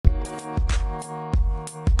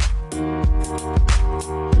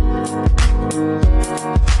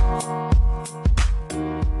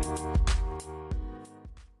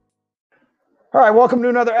All right, welcome to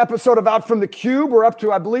another episode of Out from the Cube. We're up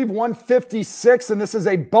to, I believe, 156, and this is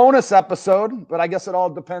a bonus episode, but I guess it all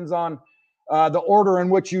depends on the order in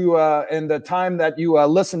which you and the time that you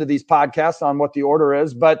listen to these podcasts on what the order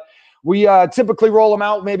is. But we typically roll them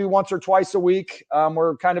out maybe once or twice a week.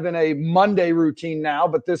 We're kind of in a Monday routine now,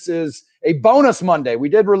 but this is a bonus Monday. We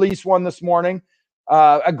did release one this morning.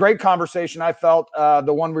 A great conversation, I felt.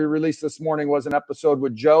 The one we released this morning was an episode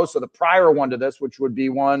with Joe. So the prior one to this, which would be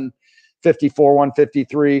 154,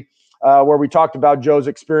 153, where we talked about Joe's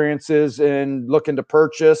experiences in looking to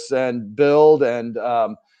purchase and build and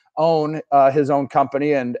own his own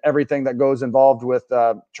company and everything that goes involved with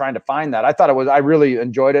trying to find that. I really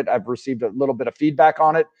enjoyed it. I've received a little bit of feedback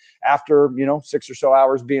on it after, 6 or so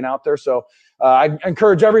hours being out there. So I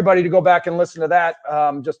encourage everybody to go back and listen to that,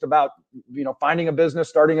 just about, finding a business,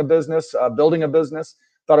 starting a business, building a business.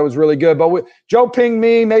 Thought it was really good. But Joe pinged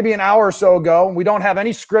me maybe an hour or so ago. We don't have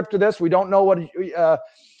any script to this. We don't know what,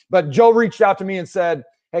 but Joe reached out to me and said,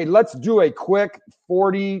 hey, let's do a quick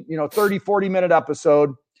 40 minute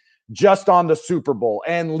episode just on the Super Bowl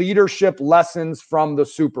and leadership lessons from the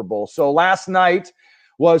Super Bowl. So last night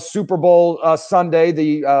was Super Bowl Sunday.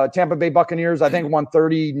 The Tampa Bay Buccaneers, I think, won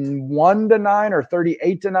 31-9 or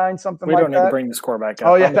 38-9, something like that. We don't need to bring the score back up.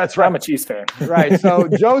 Oh, yeah, that's right. I'm a Chiefs fan. Right. So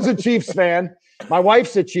Joe's a Chiefs fan. My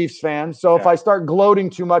wife's a Chiefs fan. So if I start gloating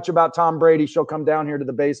too much about Tom Brady, she'll come down here to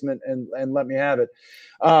the basement and let me have it.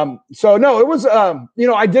 So no, it was,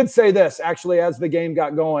 I did say this actually as the game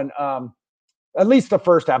got going, at least the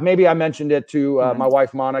first half. Maybe I mentioned it to my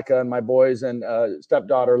wife, Monica, and my boys and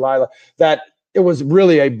stepdaughter, Lila, that it was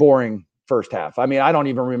really a boring first half. I mean, I don't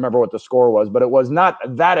even remember what the score was, but it was not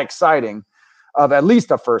that exciting of at least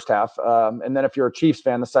the first half. And then if you're a Chiefs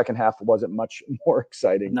fan, the second half wasn't much more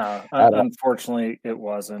exciting. No, unfortunately it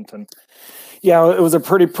wasn't. And yeah, it was a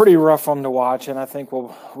pretty rough one to watch. And I think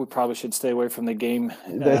we probably should stay away from the game.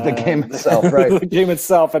 The game itself, right? The game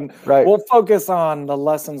itself. And we'll focus on the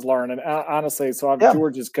lessons learned. And honestly,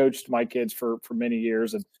 George has coached my kids for many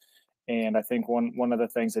years. And I think one of the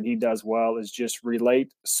things that he does well is just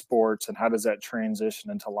relate sports and how does that transition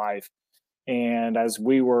into life. And as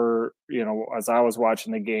as I was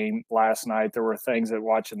watching the game last night, there were things that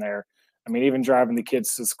watching there. I mean, even driving the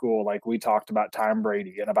kids to school, like we talked about Tom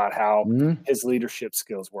Brady and about how his leadership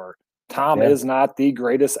skills were. Tom is not the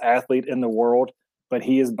greatest athlete in the world, but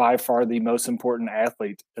he is by far the most important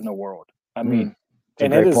athlete in the world. I mean,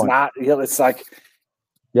 and it is point. Not, it's like,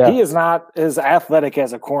 he is not as athletic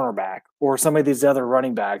as a cornerback or some of these other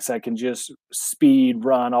running backs that can just speed,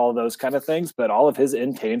 run, all of those kind of things. But all of his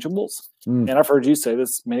intangibles, and I've heard you say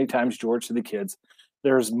this many times, George, to the kids,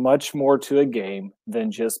 there's much more to a game than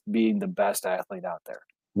just being the best athlete out there.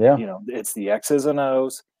 Yeah. It's the X's and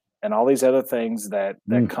O's and all these other things that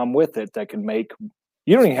come with it that can make –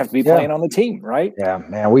 you don't even have to be playing on the team, right? Yeah,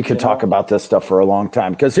 man, we could talk about this stuff for a long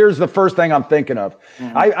time because here's the first thing I'm thinking of.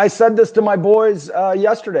 I said this to my boys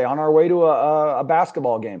yesterday on our way to a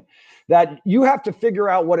basketball game, that you have to figure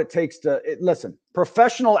out what it takes to listen,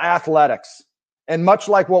 professional athletics, and much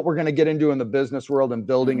like what we're going to get into in the business world and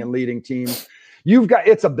building and leading teams,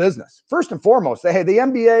 it's a business. First and foremost, hey, the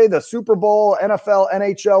NBA, the Super Bowl, NFL,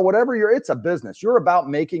 NHL, whatever it's a business. You're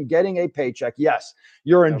about getting a paycheck. Yes,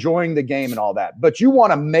 you're enjoying the game and all that, but you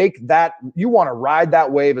want to ride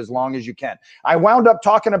that wave as long as you can. I wound up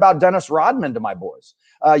talking about Dennis Rodman to my boys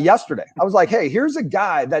yesterday. I was like, hey, here's a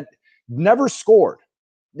guy that never scored.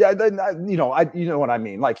 Yeah, you know what I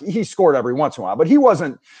mean. Like he scored every once in a while, but he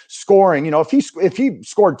wasn't scoring. If he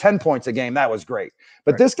scored 10 points a game, that was great.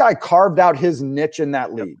 But this guy carved out his niche in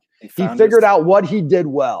that league. He figured out what he did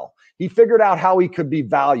well. He figured out how he could be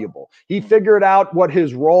valuable. He figured out what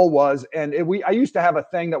his role was. And I used to have a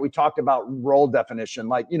thing that we talked about role definition.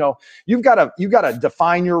 Like, you've got to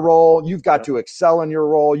define your role. You've got to excel in your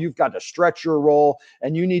role. You've got to stretch your role,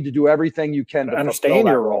 and you need to do everything you can to understand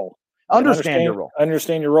your role. Understand your role.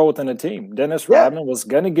 Understand your role within a team. Dennis Rodman was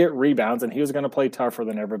going to get rebounds, and he was going to play tougher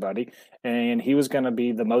than everybody, and he was going to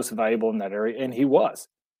be the most valuable in that area, and he was.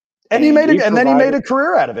 And he made a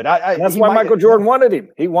career out of it. That's why Michael Jordan wanted him.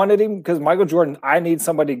 He wanted him because Michael Jordan, I need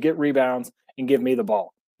somebody to get rebounds and give me the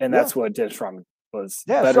ball, and that's what Dennis Rodman was.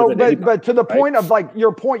 Yeah. So, but to the point of like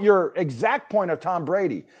your exact point of Tom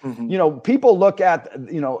Brady, people look at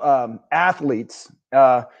athletes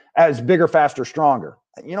as bigger, faster, stronger.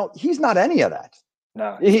 He's not any of that.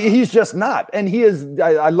 No, he's just not. And he is,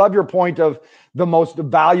 I love your point of the most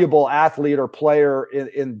valuable athlete or player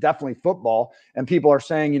in definitely football. And people are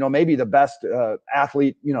saying, maybe the best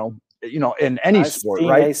athlete, in any sport,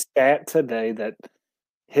 right? I seen a stat today that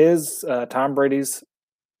his Tom Brady's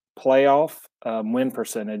playoff win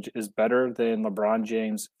percentage is better than LeBron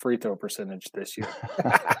James' free throw percentage this year.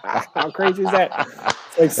 How crazy is that?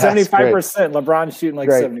 It's like 75%. LeBron shooting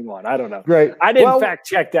like 71. I don't know. Great. I didn't fact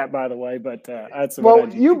check that, by the way, but that's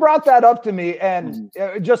you brought that up to me, and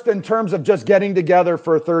just in terms of just getting together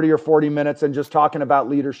for 30 or 40 minutes and just talking about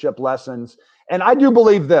leadership lessons. And I do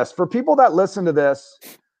believe this for people that listen to this,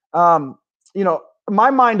 my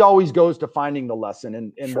mind always goes to finding the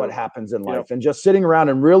lesson in what happens in life, and just sitting around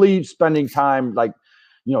and really spending time, like,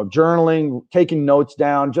 journaling, taking notes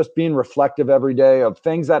down, just being reflective every day of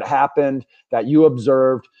things that happened, that you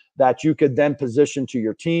observed, that you could then position to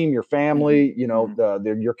your team, your family,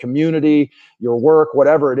 your community, your work,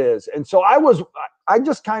 whatever it is. And so I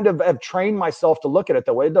just kind of have trained myself to look at it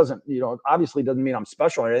that way. It doesn't, obviously doesn't mean I'm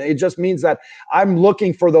special. It just means that I'm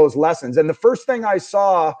looking for those lessons. And the first thing I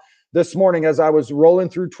saw this morning as I was rolling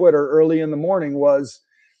through Twitter early in the morning was,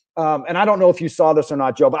 and I don't know if you saw this or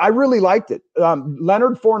not, Joe, but I really liked it.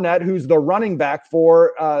 Leonard Fournette, who's the running back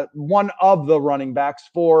for one of the running backs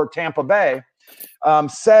for Tampa Bay,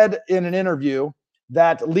 said in an interview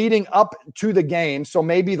that leading up to the game, so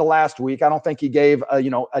maybe the last week, I don't think he gave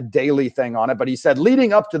a daily thing on it, but he said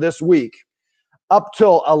leading up to this week, up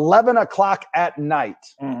till 11 o'clock at night,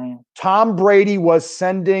 Tom Brady was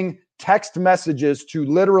sending text messages to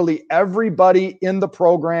literally everybody in the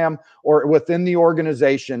program or within the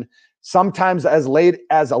organization, sometimes as late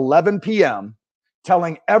as 11 p.m.,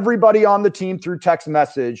 telling everybody on the team through text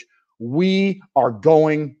message, we are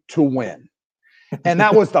going to win. And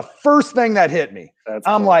that was the first thing that hit me.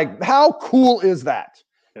 I'm like, how cool is that?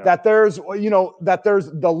 Yeah. That there's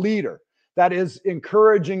the leader that is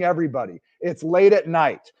encouraging everybody. It's late at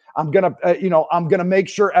night. I'm going to make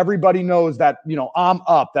sure everybody knows that, I'm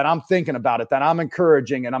up, that I'm thinking about it, that I'm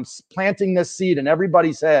encouraging, and I'm planting this seed in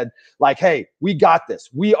everybody's head. Like, hey, we got this.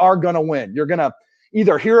 We are going to win. You're going to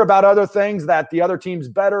either hear about other things that the other team's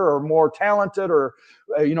better or more talented or,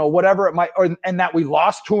 whatever it might, and that we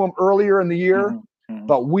lost to them earlier in the year,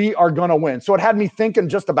 but we are going to win. So it had me thinking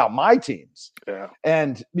just about my teams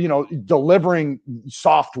and, delivering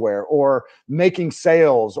software or making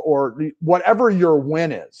sales or whatever your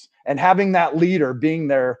win is, and having that leader being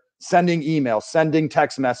there, sending emails, sending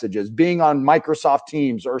text messages, being on Microsoft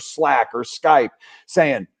Teams or Slack or Skype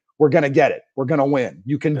saying, we're going to get it. We're going to win.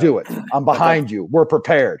 You can do it. I'm behind you. We're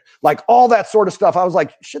prepared. Like all that sort of stuff. I was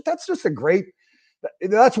like, shit, that's just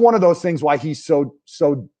that's one of those things why he's so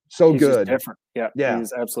good. Different. Yeah.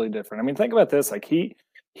 He's absolutely different. I mean, think about this. Like he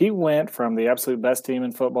went from the absolute best team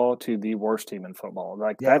in football to the worst team in football.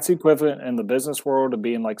 Like that's equivalent in the business world of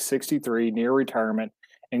being like 63, near retirement,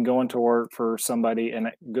 and going to work for somebody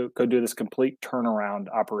and go do this complete turnaround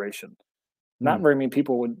operation. Not very many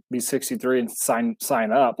people would be 63 and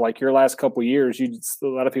sign up. Like your last couple of years, a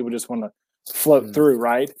lot of people just want to float through,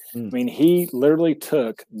 right? I mean, he literally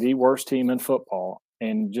took the worst team in football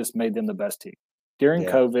and just made them the best team. During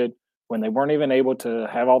COVID, when they weren't even able to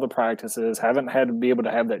have all the practices, haven't had to be able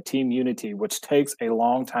to have that team unity, which takes a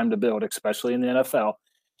long time to build, especially in the NFL.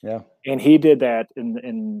 Yeah. And he did that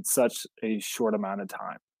in such a short amount of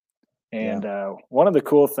time. And one of the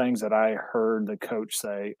cool things that I heard the coach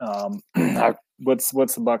say, what's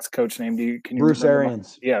the Bucks coach name? Can you Bruce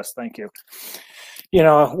Arians? Yes, thank you.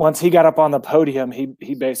 Once he got up on the podium,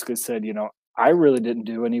 he basically said, I really didn't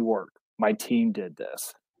do any work. My team did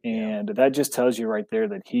this. And that just tells you right there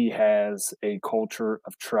that he has a culture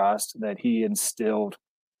of trust that he instilled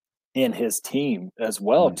in his team as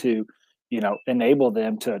well to, enable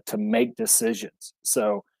them to make decisions.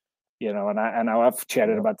 So, and I know I've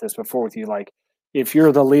chatted about this before with you. Like, if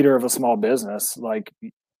you're the leader of a small business, like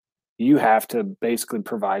you have to basically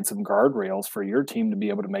provide some guardrails for your team to be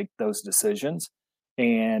able to make those decisions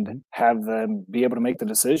and have them be able to make the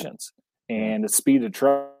decisions and the speed of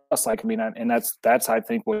trust. Like, I mean, and that's I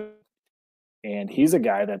think and he's a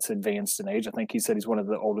guy that's advanced in age. I think he said he's one of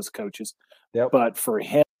the oldest coaches. Yep. But for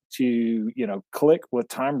him to, click with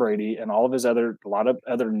Tom Brady and all of his a lot of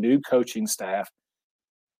other new coaching staff,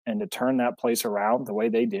 and to turn that place around the way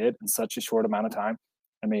they did in such a short amount of time,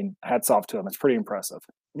 I mean, hats off to him. It's pretty impressive.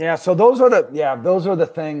 Yeah. So those are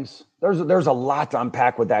the things. There's a lot to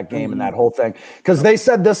unpack with that game and that whole thing, because they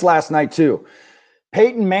said this last night too.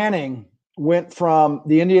 Peyton Manning went from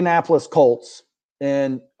the Indianapolis Colts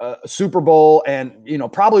in a Super Bowl and,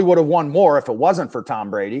 probably would have won more if it wasn't for Tom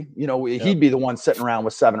Brady. He'd be the one sitting around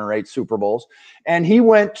with 7 or 8 Super Bowls. And he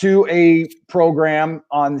went to a program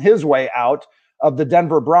on his way out of the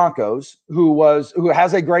Denver Broncos, who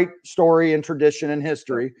has a great story and tradition and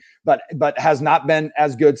history, but has not been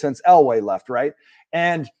as good since Elway left, right?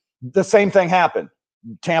 And the same thing happened.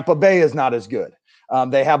 Tampa Bay is not as good.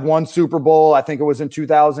 They have won Super Bowl. I think it was in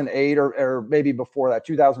 2008 or maybe before that,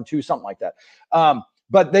 2002, something like that.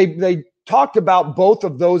 But they talked about both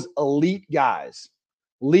of those elite guys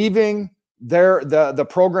leaving the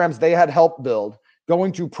programs they had helped build,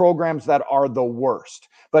 going to programs that are the worst.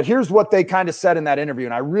 But here's what they kind of said in that interview,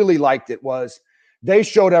 and I really liked it, was they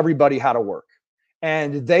showed everybody how to work.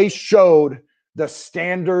 And they showed the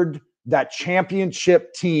standard that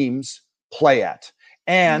championship teams play at.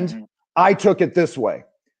 And I took it this way.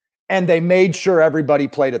 And they made sure everybody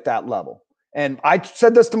played at that level. And I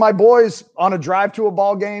said this to my boys on a drive to a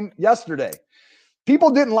ball game yesterday.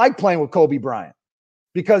 People didn't like playing with Kobe Bryant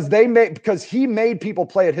because he made people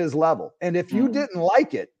play at his level. And if you didn't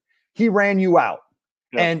like it, he ran you out.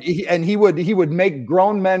 Yep. And he would make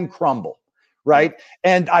grown men crumble. Right.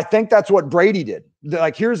 And I think that's what Brady did.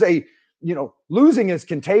 Like, here's losing is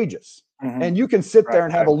contagious. And you can sit there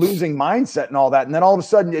and have a losing mindset and all that. And then all of a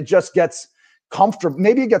sudden it just gets comfortable.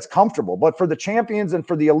 Maybe it gets comfortable, but for the champions and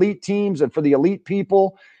for the elite teams and for the elite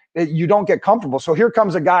people, you don't get comfortable. So here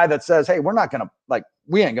comes a guy that says, hey, we ain't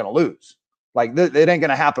going to lose. Like, it ain't going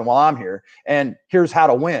to happen while I'm here. And here's how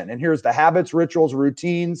to win. And here's the habits, rituals,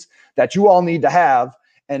 routines that you all need to have.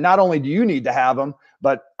 And not only do you need to have them,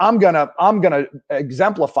 but I'm gonna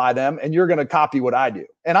exemplify them, and you're gonna copy what I do.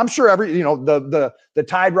 And I'm sure the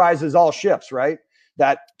tide rises all ships, right?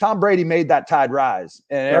 That Tom Brady made that tide rise,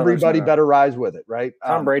 and everybody better rise with it, right?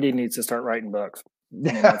 Tom Brady needs to start writing books.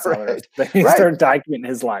 That's right. They need to start documenting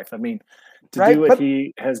his life. I mean, to do what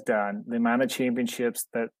he has done, the amount of championships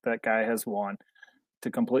that guy has won, to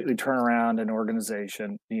completely turn around an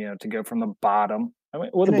organization, to go from the bottom. I mean,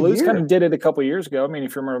 well, the Blues kind of did it a couple of years ago. I mean,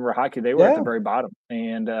 if you remember hockey, they were at the very bottom,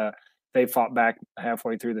 and they fought back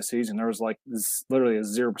halfway through the season. There was literally a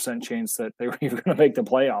 0% chance that they were even going to make the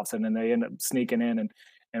playoffs, and then they ended up sneaking in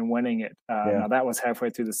and winning it. Now that was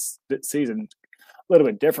halfway through the season, a little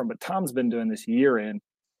bit different. But Tom's been doing this year in,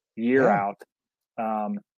 year out,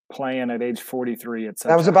 playing at age 43.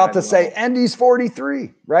 I was about to say, and he's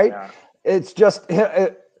 43, right? Yeah. It's just.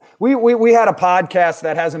 We had a podcast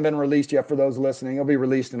that hasn't been released yet for those listening. It'll be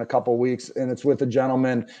released in a couple of weeks, and it's with a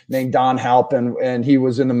gentleman named Don Halpin, and he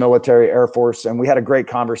was in the military, Air Force, and we had a great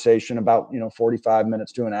conversation about 45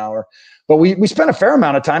 minutes to an hour. But we spent a fair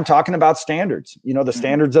amount of time talking about standards, the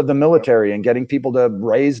standards of the military, and getting people to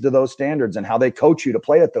raise to those standards and how they coach you to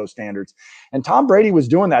play at those standards. And Tom Brady was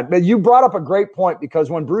doing that. But you brought up a great point,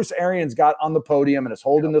 because when Bruce Arians got on the podium and is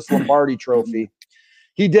holding this Lombardi trophy,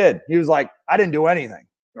 he was like, I didn't do anything.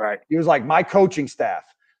 Right. He was like, my coaching staff,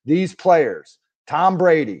 these players, Tom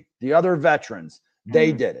Brady, the other veterans,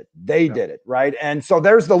 they did it. They did it. Right. And so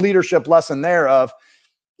there's the leadership lesson there of,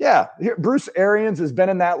 Bruce Arians has been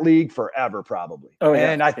in that league forever, probably. Oh,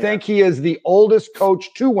 yeah. And I think he is the oldest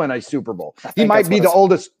coach to win a Super Bowl. He might be the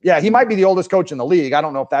oldest. Yeah. He might be the oldest coach in the league. I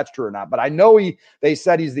don't know if that's true or not, but I know they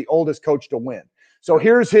said he's the oldest coach to win. So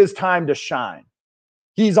here's his time to shine.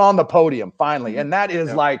 He's on the podium finally. And that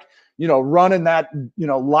is running that,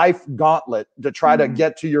 life gauntlet to try to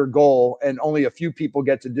get to your goal, and only a few people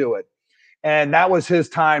get to do it. And that was his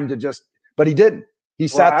time but he didn't. He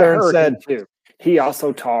sat there and said, he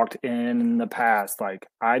also talked in the past, like,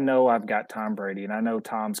 I know I've got Tom Brady, and I know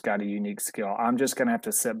Tom's got a unique skill. I'm just going to have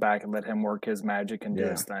to sit back and let him work his magic and do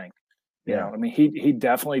his thing. I mean, he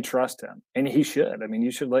definitely trusts him, and he should. I mean, you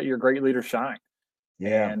should let your great leader shine.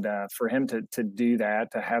 Yeah. And for him to do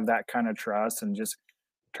that, to have that kind of trust and just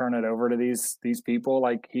turn it over to these people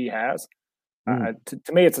like he has,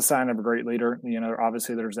 to me, it's a sign of a great leader.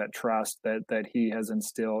 Obviously there's that trust that he has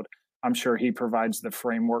instilled. I'm sure he provides the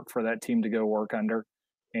framework for that team to go work under,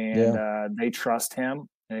 and they trust him,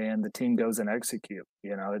 and the team goes and execute.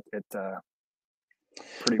 Pretty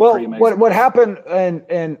amazing. What happened,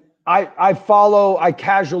 and I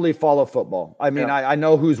casually follow football. I mean, I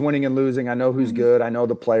know who's winning and losing. I know who's good. I know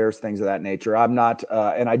the players, things of that nature. I'm not,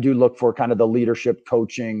 and I do look for kind of the leadership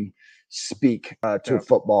coaching speak to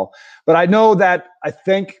football. But I know that I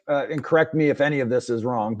think, and correct me if any of this is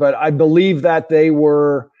wrong, but I believe that they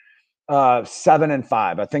were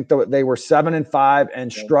 7-5. I think they were 7-5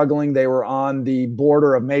 and struggling. They were on the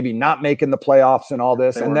border of maybe not making the playoffs and all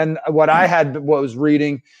this. And then what I was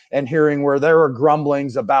reading and hearing where there were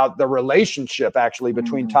grumblings about the relationship actually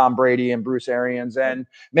between Tom Brady and Bruce Arians, and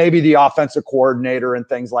maybe the offensive coordinator and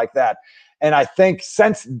things like that. And I think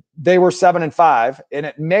since they were 7-5, and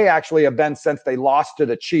it may actually have been since they lost to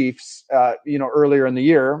the Chiefs, earlier in the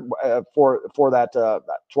year for that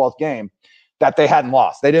 12th game, that they hadn't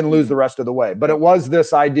lost. They didn't lose the rest of the way. But it was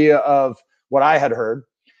this idea of what I had heard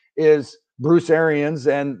is Bruce Arians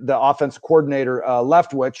and the offensive coordinator,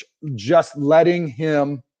 Leftwich, just letting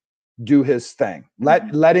him do his thing,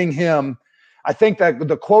 letting him I think that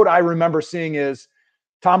the quote I remember seeing is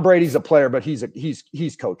Tom Brady's a player, but he's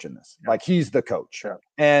coaching this. Yeah. Like he's the coach. Yeah.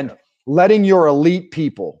 And letting your elite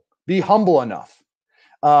people be humble enough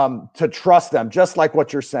to trust them, just like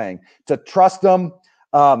what you're saying, to trust them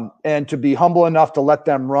and to be humble enough to let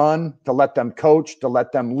them run, to let them coach, to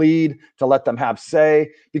let them lead, to let them have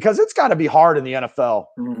say, because it's got to be hard in the NFL.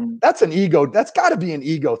 Mm-hmm. That's an ego. That's got to be an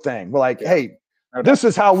ego thing. We're like, hey, this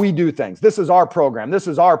is how we do things. This is our program. This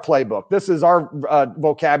is our playbook. This is our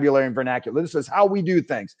vocabulary and vernacular. This is how we do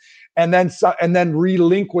things. And then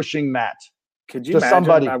relinquishing that. Could you imagine?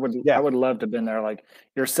 Somebody, I would love to have been there. Like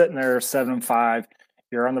you're sitting there 7-5.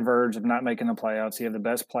 You're on the verge of not making the playoffs. You have the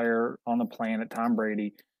best player on the planet, Tom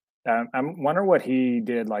Brady. I wonder what he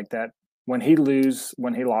did like that when he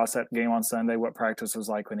lost that game on Sunday, what practice was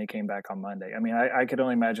like when he came back on Monday. I mean, I could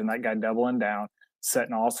only imagine that guy doubling down,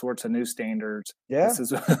 setting all sorts of new standards. Yeah. This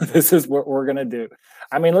is what we're going to do.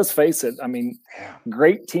 I mean, let's face it. I mean,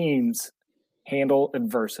 great teams handle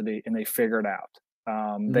adversity and they figure it out.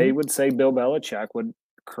 They would say Bill Belichick would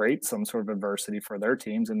create some sort of adversity for their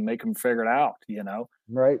teams and make them figure it out,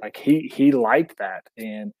 right? Like he liked that,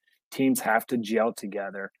 and teams have to gel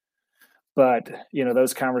together. But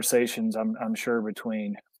those conversations, I'm sure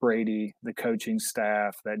between Brady, the coaching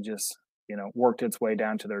staff, that just worked its way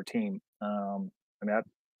down to their team. Once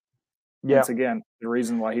again, the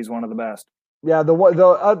reason why he's one of the best. Yeah, I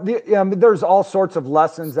mean, there's all sorts of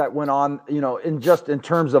lessons that went on, in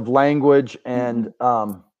terms of language and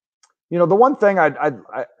the one thing I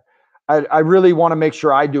really want to make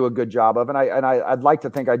sure I do a good job of, and I'd like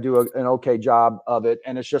to think I do an okay job of it,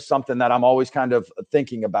 and it's just something that I'm always kind of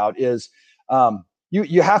thinking about is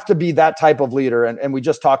you have to be that type of leader, and we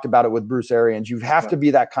just talked about it with Bruce Arians. You have to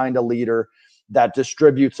be that kind of leader that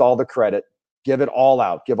distributes all the credit, give it all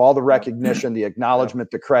out, give all the recognition, the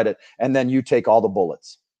acknowledgement, the credit, and then you take all the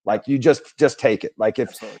bullets. Like you just take it. Like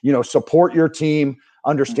if support your team,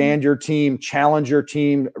 understand your team, challenge your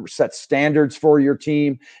team, set standards for your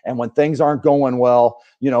team. And when things aren't going well,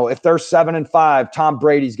 if they're 7-5, Tom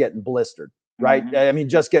Brady's getting blistered, right? I mean,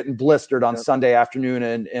 just getting blistered on Sunday afternoon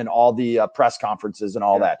and all the press conferences and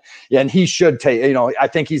all that. And he should take, I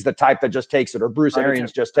think he's the type that just takes it, or Bruce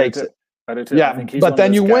Arians just takes it. I do too. Yeah. But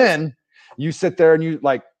then you win, you sit there and you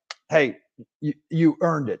like, hey, you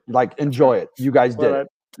earned it. Like, enjoy it. You guys did it.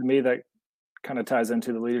 To me, that kind of ties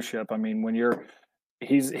into the leadership. I mean, when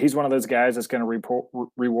he's one of those guys that's going to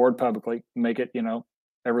reward publicly, make it,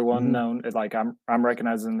 everyone known. Like I'm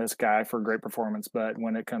recognizing this guy for great performance, but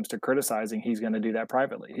when it comes to criticizing, he's going to do that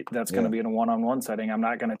privately. That's going to be in a one-on-one setting. I'm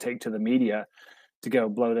not going to take to the media to go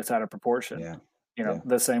blow this out of proportion.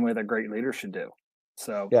 The same way that great leaders should do.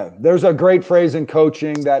 So there's a great phrase in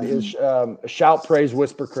coaching that is shout praise,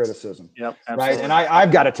 whisper criticism. Yep, absolutely. Right. And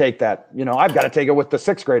I've got to take that. I've got to take it with the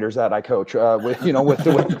 6th graders that I coach. Shout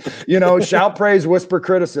praise, whisper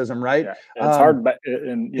criticism. Right. Yeah. It's hard,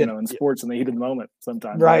 in sports in the heat of the moment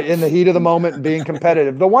sometimes. Right, in the heat of the moment, and being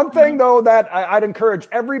competitive. The one thing though that I'd encourage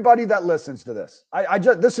everybody that listens to this,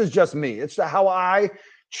 this is just me. It's how I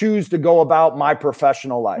choose to go about my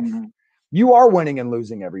professional life. You are winning and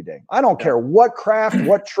losing every day. I don't care what craft,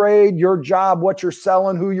 what trade, your job, what you're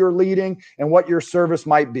selling, who you're leading, and what your service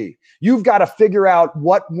might be. You've got to figure out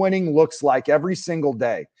what winning looks like every single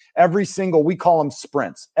day. We call them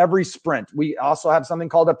sprints. Every sprint. We also have something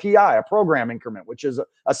called a PI, a program increment, which is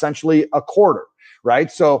essentially a quarter, right?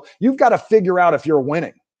 So you've got to figure out if you're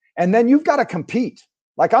winning. And then you've got to compete.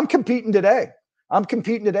 Like I'm competing today. I've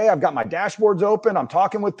got my dashboards open. I'm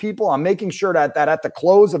talking with people. I'm making sure that at the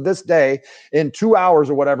close of this day, in 2 hours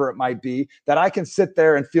or whatever it might be, that I can sit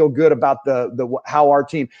there and feel good about how our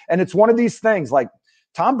team. And it's one of these things like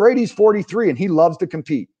Tom Brady's 43 and he loves to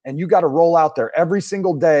compete. And you got to roll out there every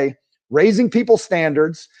single day, raising people's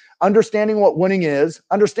standards, understanding what winning is,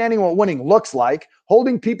 understanding what winning looks like,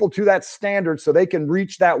 holding people to that standard so they can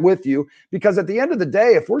reach that with you. Because at the end of the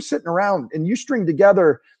day, if we're sitting around and you string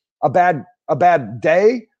together a bad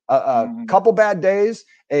day, a couple bad days,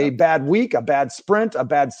 a bad week, a bad sprint, a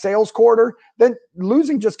bad sales quarter, then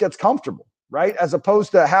losing just gets comfortable, right? As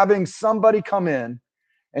opposed to having somebody come in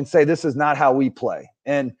and say, this is not how we play.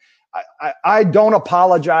 And I don't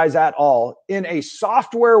apologize at all in a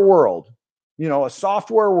software world,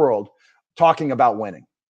 talking about winning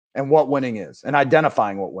and what winning is and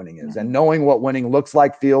identifying what winning is and knowing what winning looks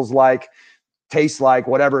like, feels like, tastes like,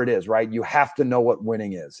 whatever it is, right? You have to know what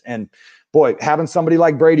winning is. And boy, having somebody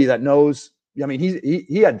like Brady that knows, I mean,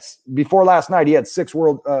 he had, before last night, he had 6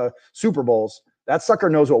 world Super Bowls. That sucker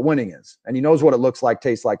knows what winning is, and he knows what it looks like,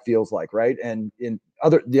 tastes like, feels like, right? And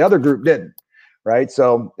the other group didn't, right?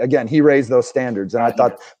 So again, he raised those standards, and I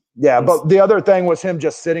thought Yeah, but the other thing was him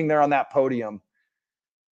just sitting there on that podium.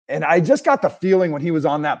 And I just got the feeling when he was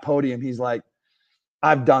on that podium, he's like,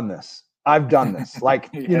 I've done this. I've done this. Like,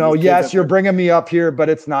 you know, yes, you're bringing me up here, but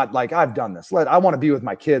it's not like I've done this. I want to be with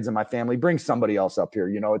my kids and my family. Bring somebody else up here.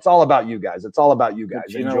 You know, it's all about you guys. It's all about you guys.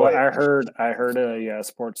 But you know what? I heard a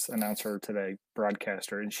sports announcer today,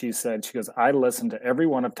 broadcaster, and she goes, I listened to every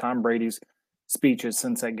one of Tom Brady's speeches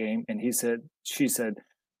since that game. And she said,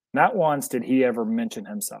 not once did he ever mention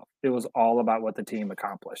himself. It was all about what the team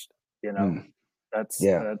accomplished. You know, that's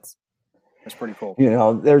pretty cool. You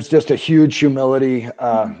know, there's just a huge humility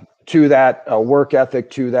to that, a work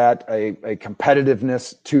ethic to that, a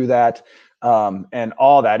competitiveness to that, and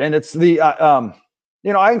all that. And it's the,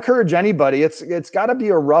 you know, I encourage anybody. It's got to be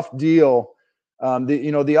a rough deal.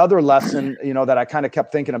 The other lesson, you know, that I kind of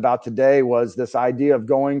kept thinking about today was this idea of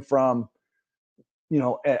going from, you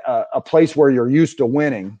know, a place where you're used to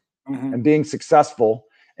winning and being successful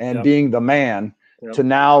and being the man to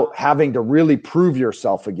now having to really prove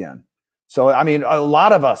yourself again. So, I mean,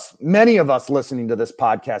 many of us listening to this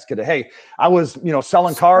podcast could, hey, I was, you know,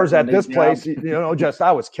 selling cars at this place, you know,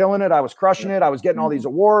 I was killing it. I was crushing it. I was getting all these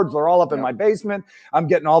awards. They're all up in my basement. I'm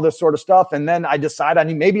getting all this sort of stuff. And then I decide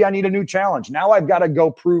maybe I need a new challenge. Now I've got to go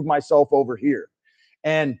prove myself over here.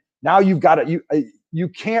 And now you've got to, you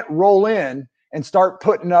can't roll in and start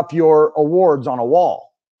putting up your awards on a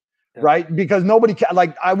wall, right? Because nobody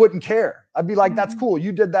I wouldn't care. I'd be like, that's cool.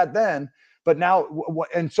 You did that then. But now,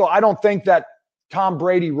 and so I don't think that Tom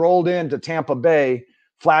Brady rolled into Tampa Bay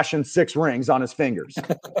flashing 6 rings on his fingers.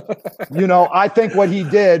 You know, I think what he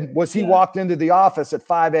did was he walked into the office at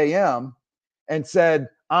 5 a.m. and said,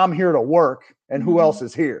 I'm here to work, and who else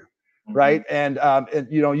is here? Right. And,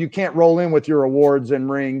 you know, you can't roll in with your awards and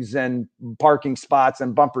rings and parking spots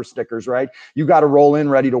and bumper stickers. Right. You got to roll in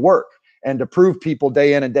ready to work and to prove people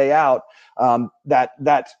day in and day out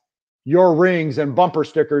that your rings and bumper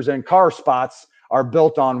stickers and car spots are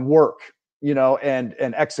built on work, you know, and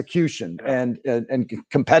execution and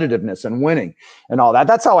competitiveness and winning and all that.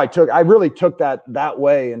 That's how I really took that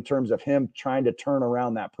way in terms of him trying to turn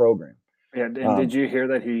around that program. Yeah. And did you hear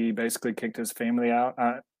that he basically kicked his family out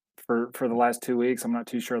for the last 2 weeks? I'm not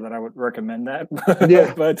too sure that I would recommend that.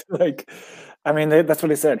 But like, I mean, that's what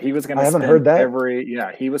he said. He was going to I haven't heard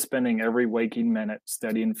that. He was spending every waking minute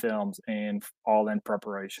studying films and all in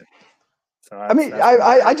preparation. So I mean,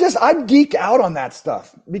 I'd geek out on that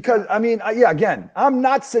stuff because I mean, again, I'm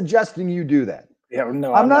not suggesting you do that. Yeah,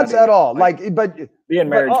 no, I'm not at all. Like, but being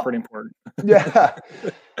married is pretty important. Yeah,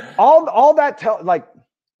 all that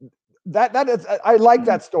that is, I like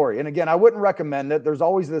that story. And again, I wouldn't recommend it. There's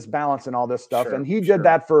always this balance and all this stuff. And he did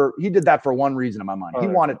that for one reason in my mind. He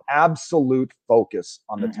wanted absolute focus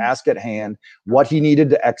on the task at hand, what he needed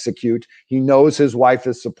to execute. He knows his wife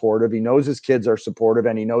is supportive. He knows his kids are supportive,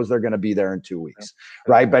 and he knows they're going to be there in 2 weeks.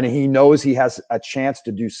 Right. But he knows he has a chance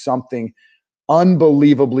to do something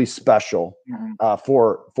unbelievably special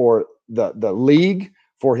for the league,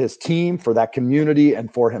 for his team, for that community,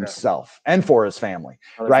 and for himself and for his family,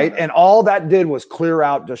 right? And all that did was clear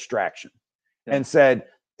out distraction and said,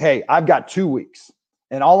 hey, I've got 2 weeks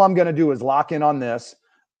and all I'm going to do is lock in on this,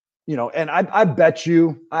 you know, and I bet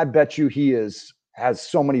you he has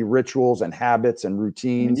so many rituals and habits and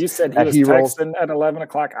routines. You said he was texting at 11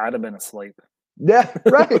 o'clock. I'd have been asleep. Yeah,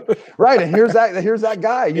 right. Right. And here's that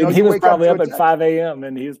guy, you know, he was probably up at 5 a.m.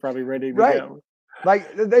 and he was probably ready to go. Like,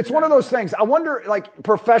 it's one of those things. I wonder, like,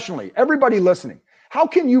 professionally, everybody listening, how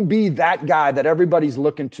can you be that guy that everybody's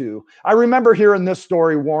looking to? I remember hearing this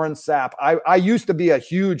story, Warren Sapp. I used to be a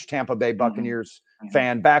huge Tampa Bay Buccaneers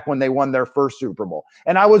fan back when they won their first Super Bowl.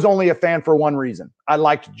 And I was only a fan for one reason. I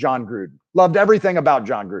liked John Gruden. Loved everything about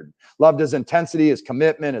John Gruden. Loved his intensity, his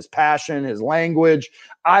commitment, his passion, his language.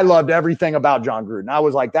 I loved everything about John Gruden. I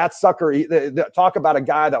was like, that sucker, talk about a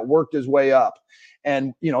guy that worked his way up.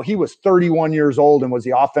 And, you know, he was 31 years old and was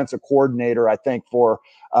the offensive coordinator, I think, for,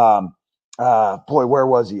 where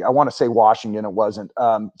was he? I want to say Washington. It wasn't.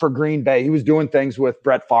 For Green Bay. He was doing things with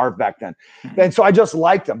Brett Favre back then. And so I just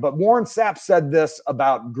liked him. But Warren Sapp said this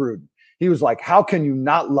about Gruden. He was like, how can you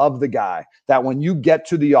not love the guy that when you get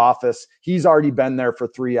to the office, he's already been there for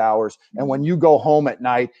 3 hours. And when you go home at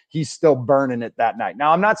night, he's still burning it that night.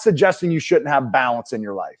 Now, I'm not suggesting you shouldn't have balance in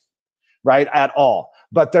your life, right? At all.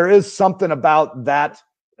 But there is something about that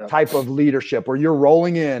type of leadership where you're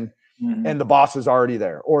rolling in and the boss is already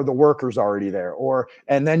there, or the worker's already there,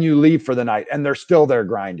 and then you leave for the night and they're still there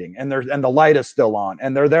grinding and the light is still on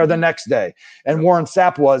and they're there the next day. And Warren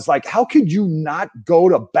Sapp was like, how could you not go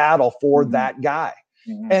to battle for that guy?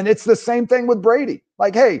 And it's the same thing with Brady.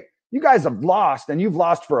 Like, hey, you guys have lost and you've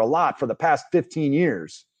lost for a lot for the past 15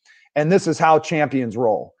 years. And this is how champions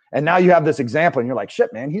roll. And now you have this example and you're like,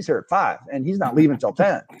 shit, man, he's here at 5 and he's not leaving till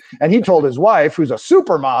 10. And he told his wife, who's a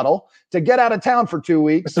supermodel, to get out of town for 2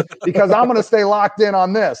 weeks because I'm going to stay locked in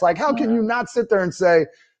on this. Like, how can you not sit there and say,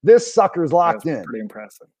 this sucker's locked in? Pretty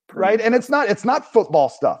impressive. Right. And it's not football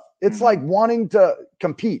stuff. It's like wanting to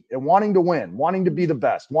compete and wanting to win, wanting to be the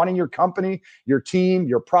best, wanting your company, your team,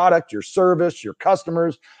 your product, your service, your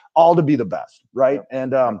customers, all to be the best. Right.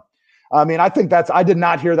 And, I mean, I think I did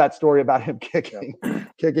not hear that story about him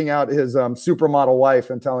kicking out his supermodel wife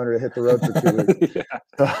and telling her to hit the road for 2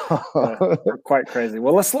 weeks. Quite crazy.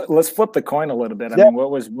 Well, let's flip the coin a little bit. I mean, what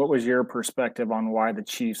was your perspective on why the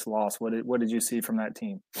Chiefs lost? What did you see from that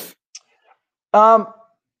team?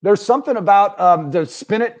 There's something about the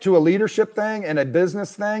spin it to a leadership thing and a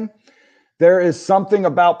business thing. There is something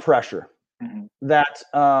about pressure that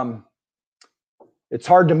it's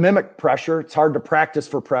hard to mimic pressure. It's hard to practice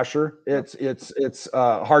for pressure. It's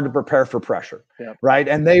hard to prepare for pressure, right?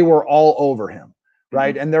 And they were all over him,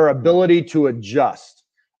 right? And their ability to adjust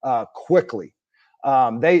quickly.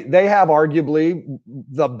 They have arguably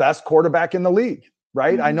the best quarterback in the league,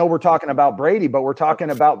 right? I know we're talking about Brady, but we're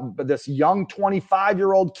talking about this young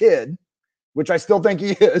 25-year-old kid, which I still think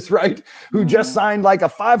he is, right? Who just signed like a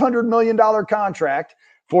 $500 million contract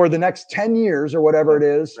for the next 10 years or whatever it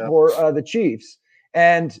is for the Chiefs.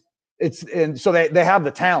 And so they have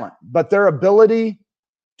the talent, but their ability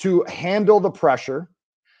to handle the pressure,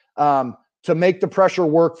 to make the pressure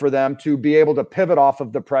work for them, to be able to pivot off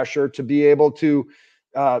of the pressure, to be able to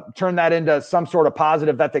turn that into some sort of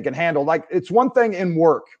positive that they can handle. Like, it's one thing in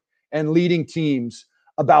work and leading teams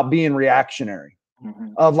about being reactionary.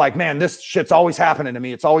 Of like, man, this shit's always happening to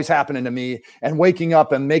me. It's always happening to me. And waking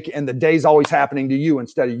up and the day's always happening to you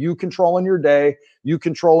instead of you controlling your day, you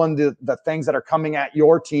controlling the things that are coming at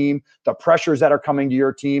your team, the pressures that are coming to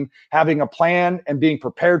your team, having a plan and being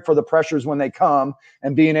prepared for the pressures when they come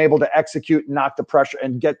and being able to execute and knock the pressure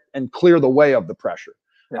and clear the way of the pressure.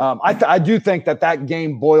 I do think that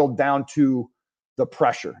game boiled down to the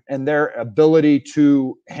pressure and their ability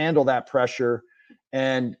to handle that pressure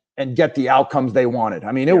and get the outcomes they wanted.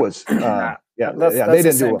 I mean, it was, that's they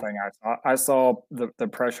didn't do it. I saw the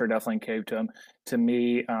pressure definitely came to them. To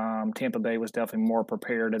me, Tampa Bay was definitely more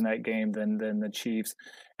prepared in that game than the Chiefs.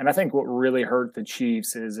 And I think what really hurt the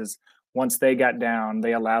Chiefs is once they got down,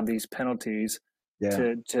 they allowed these penalties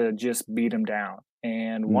to just beat them down.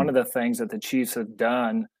 And one of the things that the Chiefs have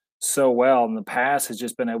done so well in the past has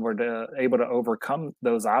just been able to overcome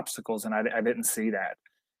those obstacles. And I didn't see that.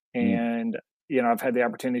 And I've had the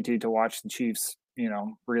opportunity to watch the Chiefs,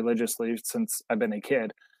 religiously since I've been a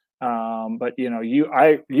kid. But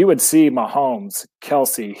you would see Mahomes,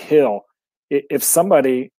 Kelsey, Hill. If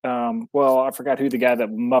somebody, I forgot who the guy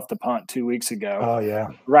that muffed the punt 2 weeks ago. Oh yeah,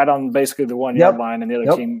 right on basically the 1 yard line, and the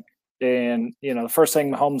other team. And the first thing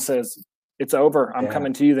Mahomes says, "It's over. I'm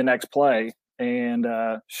coming to you the next play." And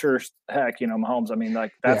sure heck, Mahomes. I mean,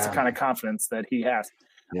 like that's the kind of confidence that he has.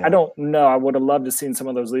 Yeah. I don't know. I would have loved to seen some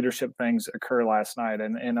of those leadership things occur last night,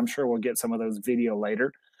 and I'm sure we'll get some of those video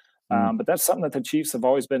later. But that's something that the Chiefs have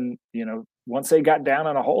always been, once they got down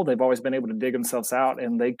in a hole, they've always been able to dig themselves out,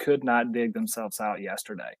 and they could not dig themselves out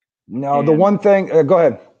yesterday. No, the one thing, go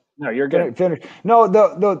ahead. No, you're good. Finish. No,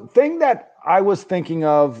 the thing that I was thinking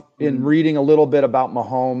of in reading a little bit about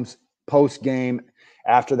Mahomes post game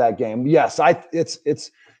after that game, yes,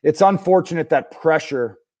 it's unfortunate that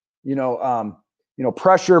pressure,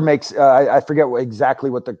 pressure makes, I forget exactly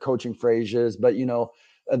what the coaching phrase is, but,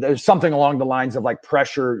 there's something along the lines of like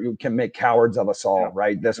pressure can make cowards of us all,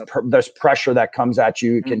 right? There's pressure that comes at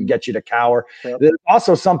you, can get you to cower. There's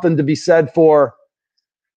also something to be said for,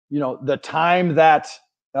 the time that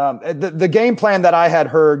the game plan that I had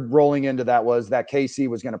heard rolling into that was that KC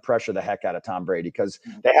was going to pressure the heck out of Tom Brady because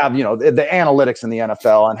they have, the analytics in the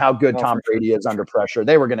NFL and how good Tom Brady is under pressure.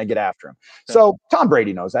 They were going to get after him. So Tom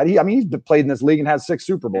Brady knows that. He's played in this league and has 6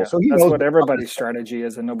 Super Bowls. So he knows what everybody's strategy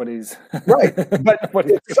is and nobody's right. But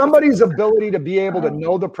somebody's ability to be able to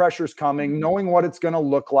know the pressure's coming, knowing what it's going to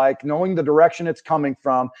look like, knowing the direction it's coming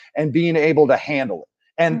from, and being able to handle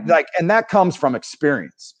it. And and that comes from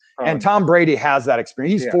experience. And Tom Brady has that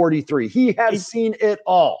experience. He's 43. He has seen it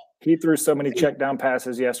all. He threw so many check down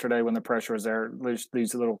passes yesterday when the pressure was there.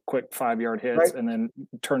 These little quick 5-yard hits, and then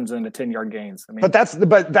turns into 10-yard gains. I mean, but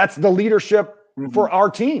that's the leadership for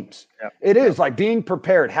our teams. It is like being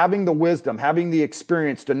prepared, having the wisdom, having the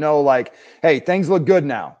experience to know, like, hey, things look good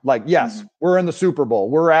now. Like, yes, we're in the Super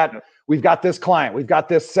Bowl. We've got this client, we've got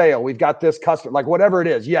this sale, we've got this customer, like whatever it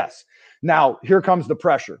is. Yes. Now, here comes the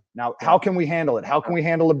pressure. Now, how can we handle it? How can we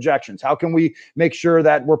handle objections? How can we make sure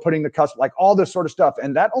that we're putting the customer, like all this sort of stuff?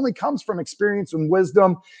 And that only comes from experience and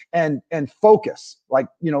wisdom and focus, like,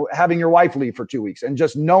 having your wife leave for 2 weeks and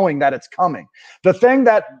just knowing that it's coming. The thing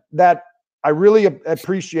that I really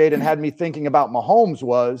appreciate and had me thinking about Mahomes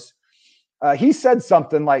was he said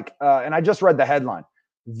something like, and I just read the headline,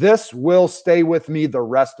 "This will stay with me the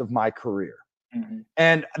rest of my career." Mm-hmm.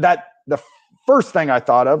 And that the first thing I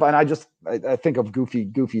thought of, and I think of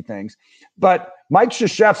goofy things, but Mike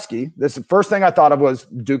Krzyzewski, this the first thing I thought of was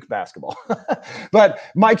Duke basketball. But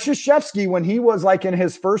Mike Krzyzewski, when he was like in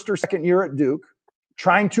his first or second year at Duke,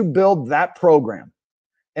 trying to build that program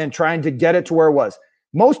and trying to get it to where it was.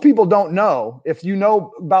 Most people don't know, if you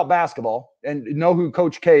know about basketball and know who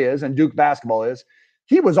Coach K is and Duke basketball is,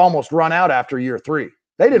 he was almost run out after year 3.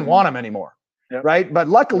 They didn't want him anymore, right? But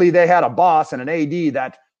luckily they had a boss and an AD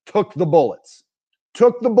that took the bullets.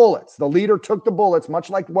 The leader took the bullets, much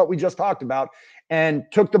like what we just talked about, and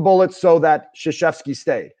took the bullets so that Krzyzewski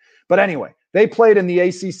stayed. But anyway, they played in the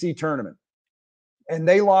ACC tournament, and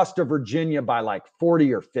they lost to Virginia by like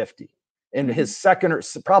 40 or 50 in his second or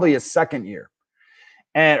probably his second year,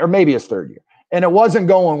 or maybe his third year. And it wasn't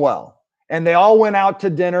going well. And they all went out to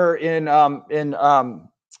dinner in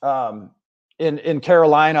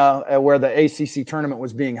Carolina, where the ACC tournament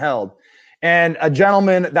was being held. And a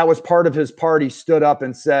gentleman that was part of his party stood up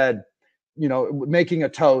and said, making a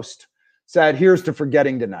toast, said, "Here's to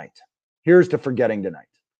forgetting tonight. Here's to forgetting tonight."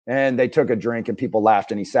 And they took a drink and people laughed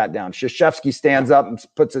and he sat down. Krzyzewski stands up and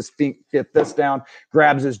puts his fist down,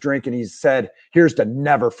 grabs his drink, and he said, "Here's to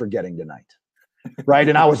never forgetting tonight." Right.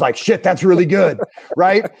 And I was like, shit, that's really good.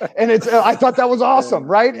 Right. And I thought that was awesome.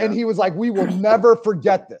 Right. Yeah. And he was like, "We will never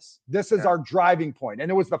forget this. This is our driving point." And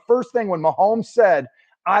it was the first thing when Mahomes said,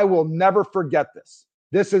 "I will never forget this.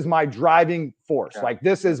 This is my driving force. Like,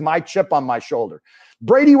 this is my chip on my shoulder."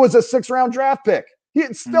 Brady was a 6th-round draft pick.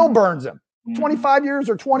 It still burns him. 25 years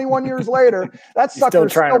or 21 years later, that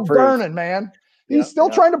sucker's still burning, man. He's still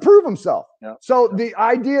trying to prove himself. So the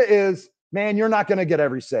idea is, man, you're not going to get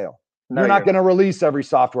every sale. You're not going to release every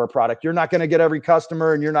software product. You're not going to get every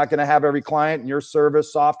customer, and you're not going to have every client in your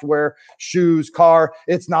service, software, shoes, car.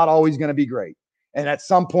 It's not always going to be great. And at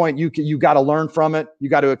some point, you got to learn from it. You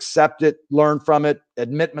got to accept it, learn from it,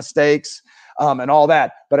 admit mistakes, and all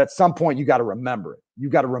that. But at some point, you got to remember it. You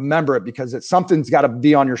got to remember it because something's got to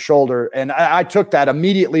be on your shoulder. And I took that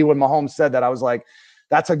immediately when Mahomes said that. I was like,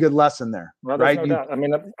 that's a good lesson there, well, right? No doubt. I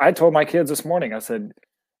mean, I told my kids this morning, I said,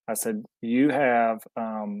 you have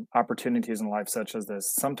opportunities in life such as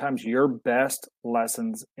this. Sometimes your best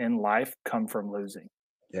lessons in life come from losing.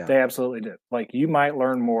 Yeah. They absolutely do. Like, you might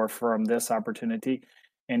learn more from this opportunity,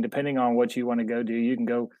 and depending on what you want to go do, you can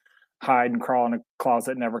go hide and crawl in a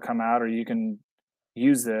closet, never come out, or you can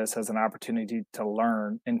use this as an opportunity to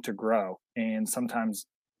learn and to grow. And sometimes,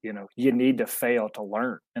 you need to fail to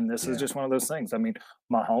learn. And this is just one of those things. I mean,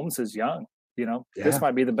 Mahomes is young. This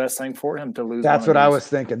might be the best thing for him to lose. That's what I was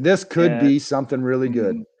thinking. This could be something really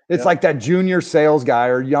good. It's like that junior sales guy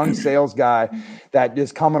or young sales guy that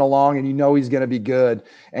is coming along and he's going to be good,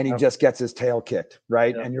 and he just gets his tail kicked,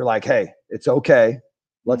 right? And you're like, hey, it's okay.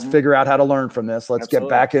 Let's figure out how to learn from this. Let's get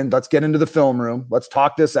back in. Let's get into the film room. Let's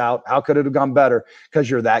talk this out. How could it have gone better? Because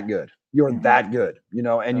you're that good. You're that good,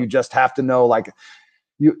 and you just have to know, like,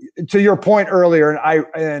 to your point earlier,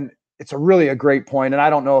 and it's really a great point, and I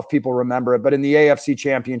don't know if people remember it, but in the AFC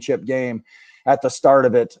Championship game, at the start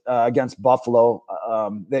of it against Buffalo,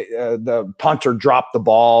 the punter dropped the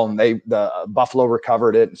ball, and the Buffalo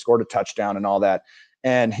recovered it and scored a touchdown and all that.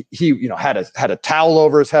 And he, had a towel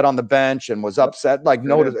over his head on the bench and was upset. Like,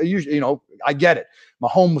 usually, I get it.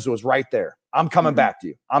 Mahomes was right there. I'm coming back to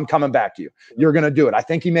you. I'm coming back to you. You're going to do it. I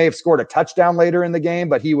think he may have scored a touchdown later in the game,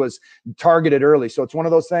 but he was targeted early. So it's one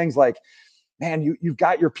of those things like, man, you've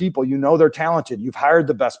got your people. They're talented. You've hired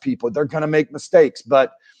the best people. They're going to make mistakes,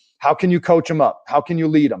 but how can you coach them up? How can you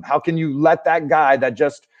lead them? How can you let that guy that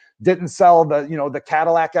just didn't sell the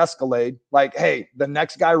Cadillac Escalade, like, hey, the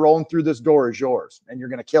next guy rolling through this door is yours, and you're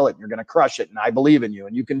going to kill it, and you're going to crush it, and I believe in you,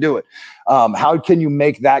 and you can do it. How can you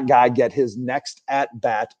make that guy get his next at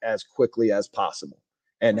bat as quickly as possible,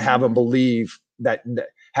 and have him believe that,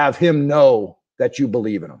 have him know that you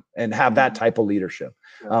believe in him, and have that type of leadership.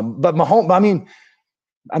 But Mahomes,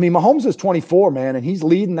 I mean, Mahomes is 24, man, and he's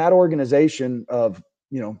leading that organization of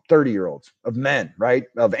 30-year-olds, of men, right?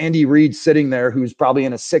 Of Andy Reid sitting there, who's probably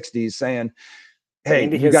in his 60s, saying,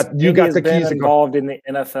 "Hey, you got the keys." Involved in the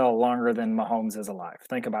NFL longer than Mahomes is alive.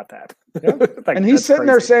 Think about that. Yeah. And he's sitting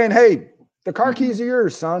there saying, "Hey, the car keys are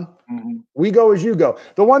yours, son. We go as you go."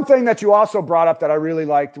 The one thing that you also brought up that I really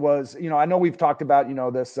liked was, I know we've talked about,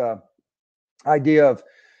 this idea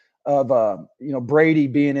of Brady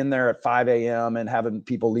being in there at 5 a.m. and having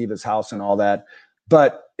people leave his house and all that.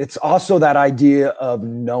 But it's also that idea of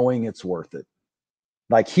knowing it's worth it.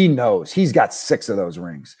 Like, he knows he's got 6 of those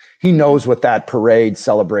rings. He knows what that parade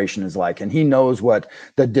celebration is like. And he knows what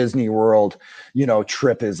the Disney World,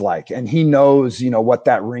 trip is like. And he knows, what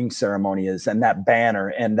that ring ceremony is, and that banner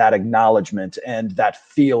and that acknowledgement and that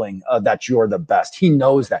feeling of that you're the best. He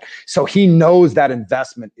knows that. So he knows that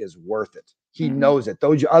investment is worth it. He knows it.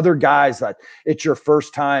 Those other guys that it's your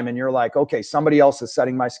first time and you're like, okay, somebody else is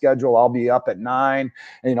setting my schedule. I'll be up at 9,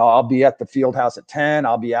 I'll be at the field house at 10.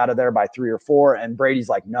 I'll be out of there by 3 or 4. And Brady's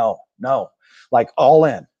like, no, like all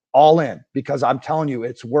in, because I'm telling you,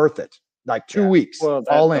 it's worth it. Like 2 weeks,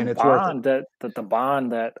 all in, it's worth it. The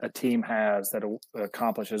bond that a team has that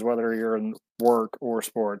accomplishes, whether you're in work or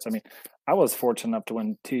sports. I mean, I was fortunate enough to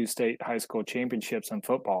win 2 state high school championships in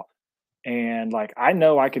football. And like, I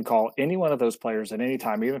know I could call any one of those players at any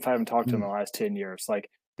time, even if I haven't talked to them in the last 10 years, like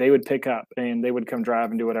they would pick up and they would come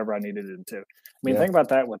drive and do whatever I needed them to. I mean, think about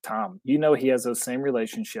that with Tom. He has those same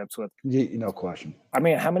relationships with, no question. I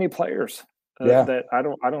mean, how many players that I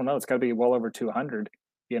don't know. It's got to be well over 200,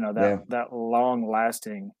 that long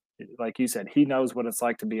lasting, like you said, he knows what it's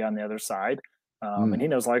like to be on the other side. And he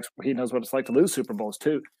knows what it's like to lose Super Bowls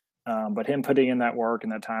too. But him putting in that work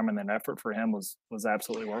and that time and that effort for him was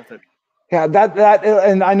absolutely worth it. Yeah, that,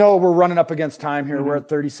 and I know we're running up against time here. We're at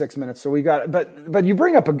 36 minutes, so we got. But you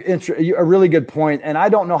bring up a really good point, and I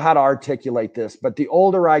don't know how to articulate this. But the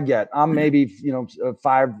older I get, I'm maybe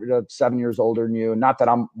 5 to 7 years older than you. Not that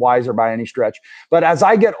I'm wiser by any stretch, but as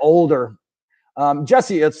I get older,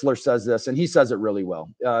 Jesse Itzler says this, and he says it really well.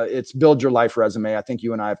 It's build your life resume. I think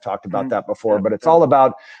you and I have talked about that before, but it's all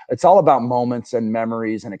about moments and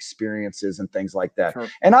memories and experiences and things like that. Sure.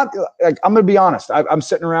 And I'm going to be honest. I'm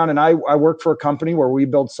sitting around and I work for a company where we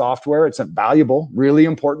build software. It's a valuable, really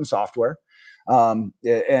important software. So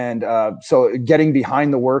getting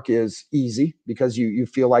behind the work is easy because you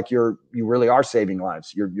feel like you really are saving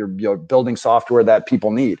lives. You're building software that people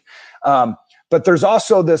need. But there's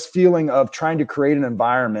also this feeling of trying to create an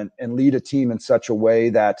environment and lead a team in such a way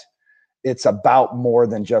that it's about more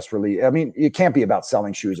than just really. I mean, it can't be about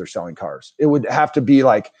selling shoes or selling cars. It would have to be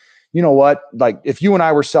like, you know what? Like if you and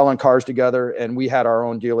I were selling cars together and we had our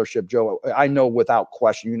own dealership, Joe, I know without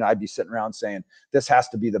question, you and I'd be sitting around saying, this has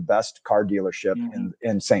to be the best car dealership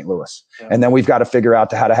in St. Louis. Yeah. And then we've got to figure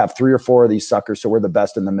out how to have 3 or 4 of these suckers. So we're the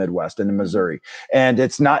best in the Midwest and in Missouri. And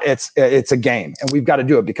it's a game, and we've got to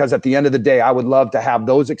do it because at the end of the day, I would love to have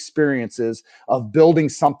those experiences of building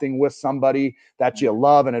something with somebody that you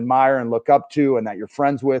love and admire and look up to and that you're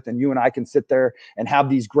friends with. And you and I can sit there and have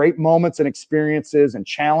these great moments and experiences and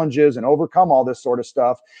challenges and overcome all this sort of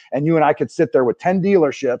stuff. And you and I could sit there with 10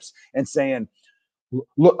 dealerships and saying,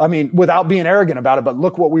 look, I mean, without being arrogant about it, but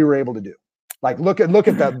look what we were able to do. Like, look at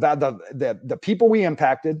the people we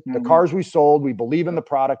impacted, the cars we sold, we believe in the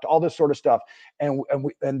product, all this sort of stuff. And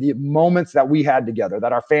the moments that we had together,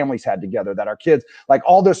 that our families had together, that our kids, like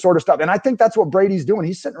all this sort of stuff. And I think that's what Brady's doing.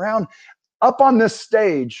 He's sitting around up on this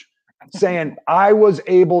stage saying, I was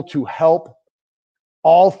able to help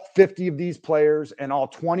all 50 of these players and all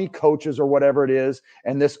 20 coaches or whatever it is,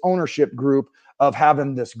 and this ownership group of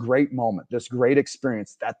having this great moment, this great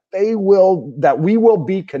experience that we will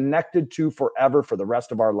be connected to forever for the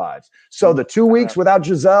rest of our lives. So the 2 weeks without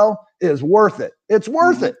Giselle is worth it. It's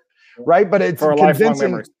worth it, right? But it's for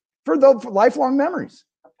convincing for lifelong memories.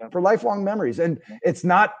 For lifelong memories. And it's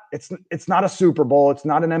not a Super Bowl. It's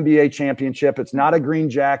not an NBA championship. It's not a green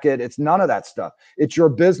jacket. It's none of that stuff. It's your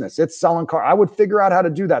business. It's selling cars. I would figure out how to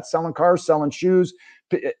do that. Selling cars, selling shoes,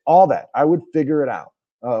 all that. I would figure it out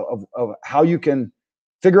of how you can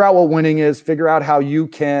figure out what winning is, figure out how you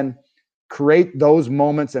can create those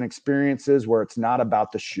moments and experiences where it's not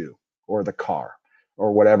about the shoe or the car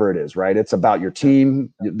or whatever it is, right? It's about your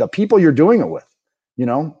team, the people you're doing it with.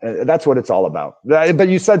 That's what it's all about. But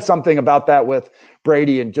you said something about that with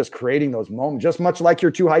Brady and just creating those moments, just much like your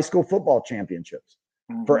 2 high school football championships.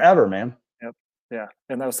 Forever, man. Yep. Yeah.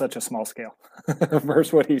 And that was such a small scale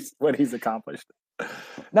versus what he's accomplished.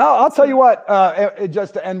 Now, I'll tell you what,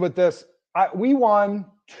 just to end with this, we won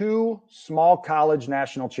 2 small college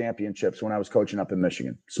national championships when I was coaching up in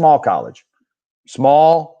Michigan. Small college,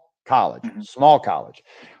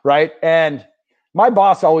 right? And my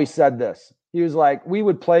boss always said this. He was like, we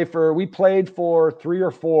played for 3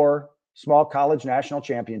 or 4 small college national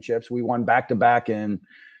championships. We won back-to-back in,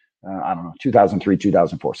 2003,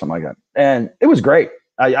 2004, something like that. And it was great.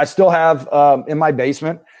 I still have in my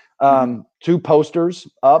basement 2 posters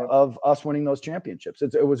up of us winning those championships.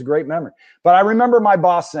 It was a great memory. But I remember my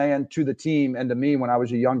boss saying to the team and to me when I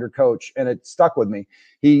was a younger coach, and it stuck with me.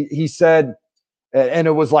 He said, and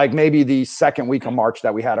it was like maybe the second week of March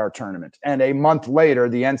that we had our tournament. And a month later,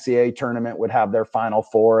 the NCAA tournament would have their Final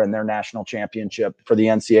Four and their national championship for the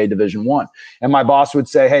NCAA Division I. And my boss would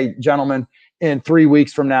say, hey, gentlemen, in 3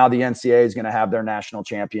 weeks from now, the NCAA is going to have their national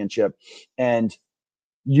championship, and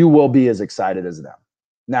you will be as excited as them.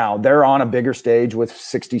 Now, they're on a bigger stage with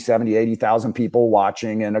 60, 70, 80,000 people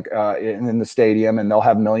watching in the stadium, and they'll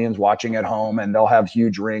have millions watching at home, and they'll have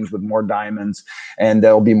huge rings with more diamonds, and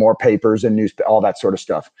there'll be more papers and news, all that sort of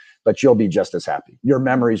stuff. But you'll be just as happy. Your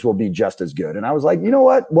memories will be just as good. And I was like, you know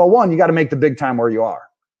what? Well, one, you got to make the big time where you are,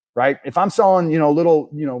 right? If I'm selling, little,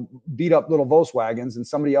 beat up little Volkswagens and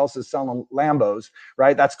somebody else is selling Lambos,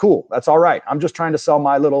 right? That's cool. That's all right. I'm just trying to sell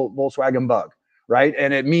my little Volkswagen Bug, right?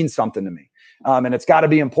 And it means something to me. And it's got to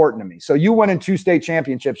be important to me. So you win in 2 state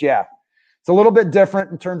championships. Yeah. It's a little bit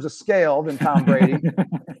different in terms of scale than Tom Brady,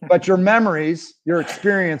 but your memories, your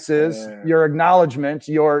experiences, your acknowledgement,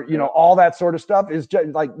 your, all that sort of stuff is just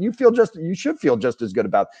like, you should feel just as good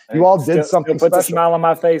about it. You all did something special. Puts a smile on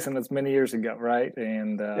my face, and it's many years ago. Right.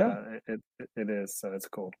 And it is. So it's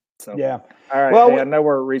cool. So, yeah. All right. Well, I know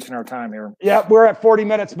we're reaching our time here. Yeah, we're at 40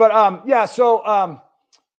 minutes, but so,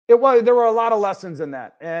 there were a lot of lessons in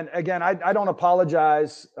that. And again, I don't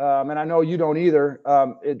apologize. And I know you don't either.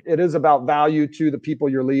 It is about value to the people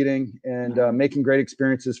you're leading and making great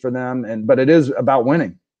experiences for them. But it is about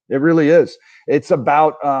winning. It really is. It's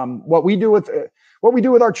about what we do with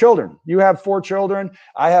our children. You have 4 children.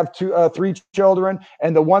 I have 3 children.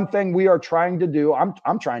 And the one thing we are trying to do,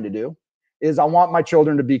 I'm trying to do, is I want my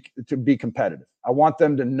children to be competitive. I want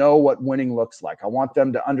them to know what winning looks like. I want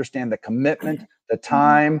them to understand the commitment, the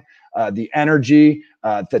time, the energy,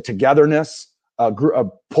 the togetherness,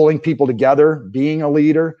 pulling people together, being a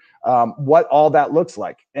leader, what all that looks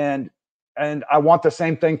like. And I want the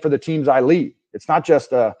same thing for the teams I lead. It's not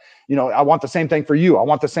just, I want the same thing for you. I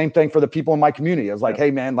want the same thing for the people in my community. It's like, hey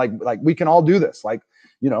man, like we can all do this. Like,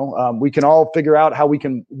 we can all figure out how we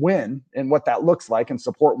can win and what that looks like and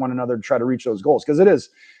support one another to try to reach those goals. Because it is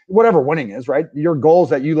whatever winning is, right? Your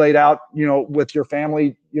goals that you laid out, with your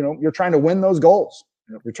family, you're trying to win those goals.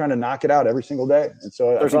 You're trying to knock it out every single day. And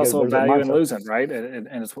so there's also a value in losing, right? And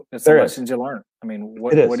it's the lessons you learn. I mean,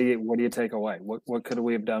 what do you take away? What could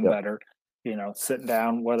we have done better? Sitting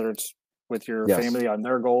down, whether it's with your family on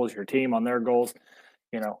their goals, your team on their goals,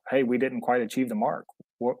 hey, we didn't quite achieve the mark.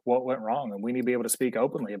 What went wrong? And we need to be able to speak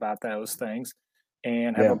openly about those things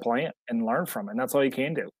and have a plan and learn from it. And that's all you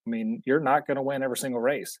can do. I mean, you're not going to win every single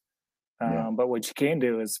race. But what you can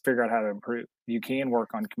do is figure out how to improve. You can work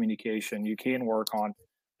on communication. You can work on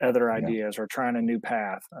other ideas or trying a new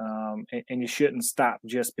path. And you shouldn't stop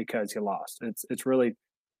just because you lost. It's really,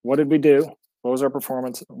 what did we do? What was our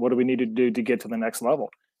performance? What do we need to do to get to the next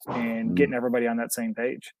level? And getting everybody on that same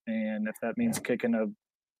page. And if that means kicking a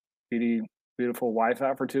beautiful wife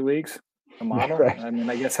out for 2 weeks, a model. Right. I mean,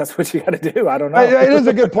 I guess that's what you got to do. I don't know. It is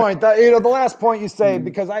a good point. The last point you say,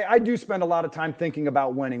 because I do spend a lot of time thinking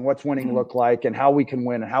about winning, what's winning look like, and how we can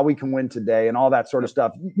win, and how we can win today, and all that sort of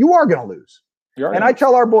stuff. You are going to lose. I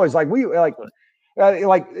tell our boys, the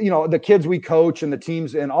kids we coach and the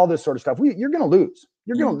teams and all this sort of stuff. You're going to lose.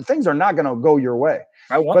 Things are not going to go your way.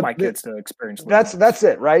 I want my kids to experience that's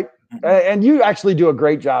it, right? And you actually do a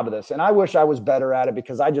great job of this. And I wish I was better at it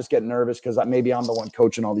because I just get nervous because maybe I'm the one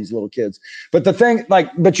coaching all these little kids. But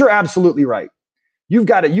but you're absolutely right. You've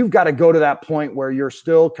got to go to that point where you're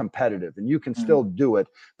still competitive and you can still do it,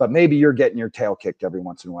 but maybe you're getting your tail kicked every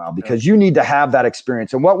once in a while because you need to have that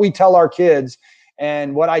experience. And what we tell our kids,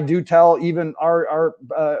 and what I do tell even our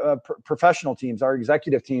professional teams, our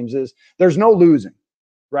executive teams, is there's no losing.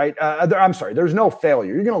 Right? There's no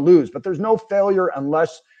failure. You're going to lose, but there's no failure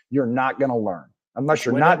unless you're not going to learn, unless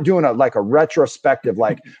you're not doing a retrospective,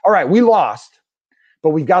 all right, we lost,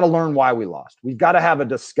 but we've got to learn why we lost. We've got to have a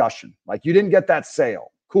discussion. Like, you didn't get that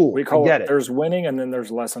sale. Cool. We call it. There's winning and then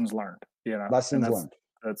there's lessons learned. Lessons learned.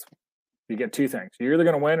 You get 2 things. You're either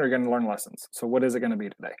going to win or you're going to learn lessons. So what is it going to be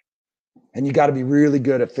today? And you got to be really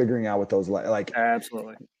good at figuring out what those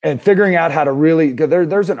absolutely, and figuring out how to really, because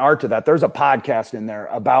there's an art to that. There's a podcast in there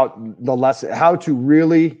about the lesson, how to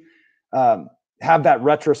really have that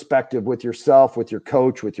retrospective with yourself, with your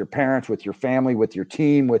coach, with your parents, with your family, with your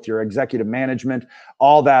team, with your executive management,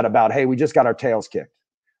 all that about, hey, we just got our tails kicked.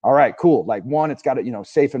 All right, cool. One, it's got a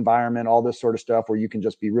safe environment, all this sort of stuff where you can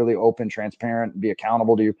just be really open, transparent, and be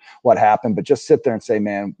accountable to what happened. But just sit there and say,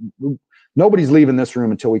 man, nobody's leaving this room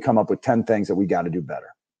until we come up with 10 things that we got to do better.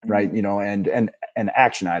 right? You know, and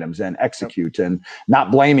action items and execute and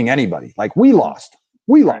not blaming anybody. Like we lost,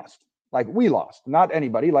 like we lost, not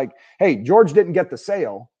anybody. Like, hey, George didn't get the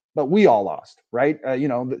sale, but we all lost, right? You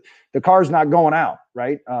know, the car's not going out,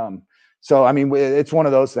 right? So, I mean, it's one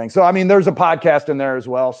of those things. So, I mean, there's a podcast in there as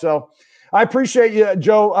well. So I appreciate you,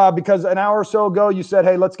 Joe, because an hour or so ago you said,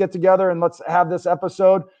 hey, let's get together and let's have this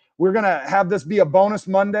episode. We're going to have this be a bonus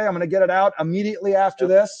Monday. I'm going to get it out immediately after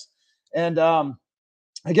this. And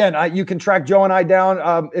again, you can track Joe and I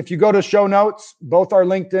down. If you go to show notes, both our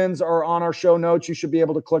LinkedIns are on our show notes. You should be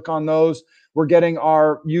able to click on those. We're getting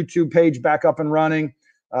our YouTube page back up and running.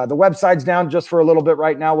 The website's down just for a little bit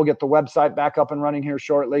right now. We'll get the website back up and running here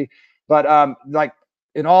shortly. But like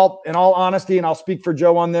in all honesty, and I'll speak for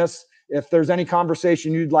Joe on this, if there's any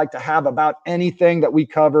conversation you'd like to have about anything that we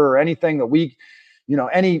cover or anything that we, you know,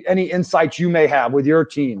 any insights you may have with your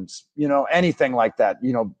teams, you know, anything like that,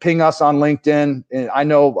 you know, ping us on LinkedIn. And I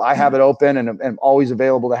know I have it open and I'm always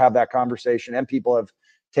available to have that conversation, and people have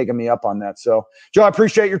taken me up on that. So Joe, I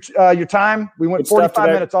appreciate your time. We went 45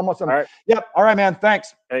 minutes almost. All right. Yep. All right, man.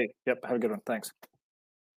 Thanks. Hey, yep. Have a good one. Thanks.